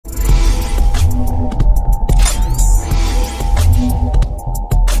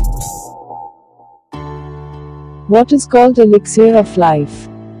What is called elixir of life?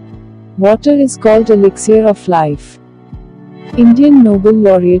 Water is called elixir of life. Indian Nobel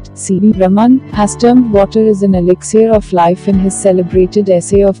laureate C. V. Raman has termed water as an elixir of life in his celebrated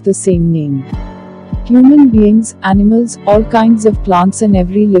essay of the same name. Human beings, animals, all kinds of plants and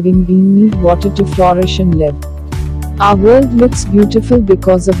every living being need water to flourish and live. Our world looks beautiful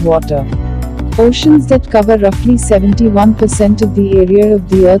because of water. Oceans that cover roughly 71% of the area of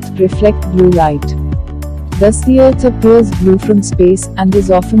the Earth reflect blue light. Thus the Earth appears blue from space and is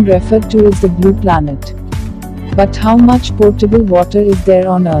often referred to as the blue planet. But how much potable water is there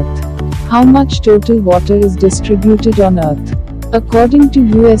on Earth? How much total water is distributed on Earth? According to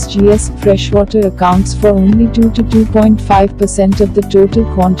USGS, freshwater accounts for only 2 to 2.5% of the total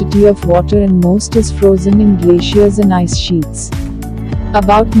quantity of water, and most is frozen in glaciers and ice sheets.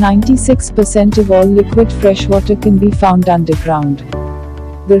 About 96% of all liquid freshwater can be found underground.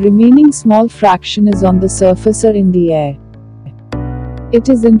 The remaining small fraction is on the surface or in the air. It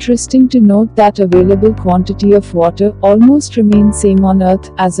is interesting to note that available quantity of water almost remains same on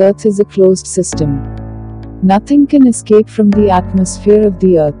Earth, as Earth is a closed system. Nothing can escape from the atmosphere of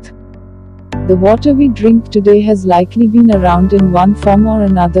the Earth. The water we drink today has likely been around in one form or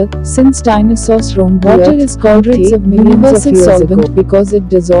another since dinosaurs roamed the Earth. Water is called hundreds of millions of years ago because it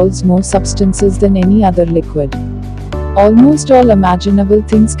dissolves more substances than any other liquid. Almost all imaginable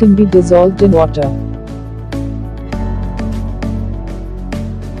things can be dissolved in water.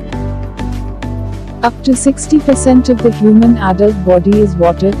 Up to 60% of the human adult body is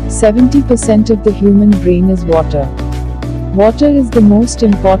water, 70% of the human brain is water. Water is the most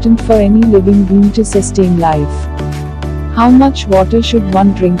important for any living being to sustain life. How much water should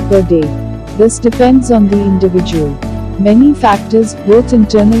one drink per day? This depends on the individual. Many factors, both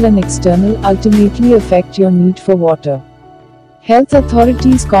internal and external, ultimately affect your need for water. Health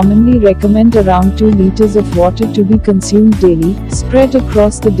authorities commonly recommend around 2 liters of water to be consumed daily, spread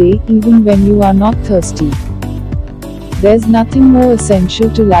across the day, even when you are not thirsty. There's nothing more essential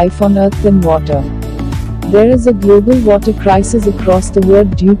to life on Earth than water. There is a global water crisis across the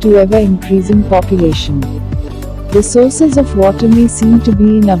world due to ever-increasing population. The sources of water may seem to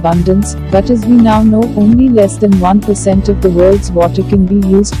be in abundance, but as we now know, only less than 1% of the world's water can be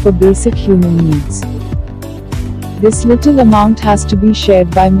used for basic human needs. This little amount has to be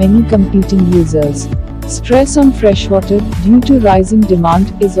shared by many competing users. Stress on freshwater, due to rising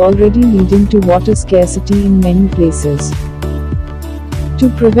demand, is already leading to water scarcity in many places. To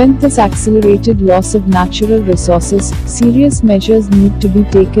prevent this accelerated loss of natural resources, serious measures need to be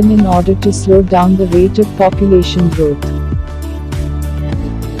taken in order to slow down the rate of population growth.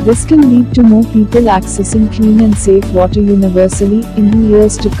 This can lead to more people accessing clean and safe water universally in the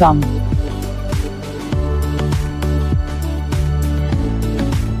years to come.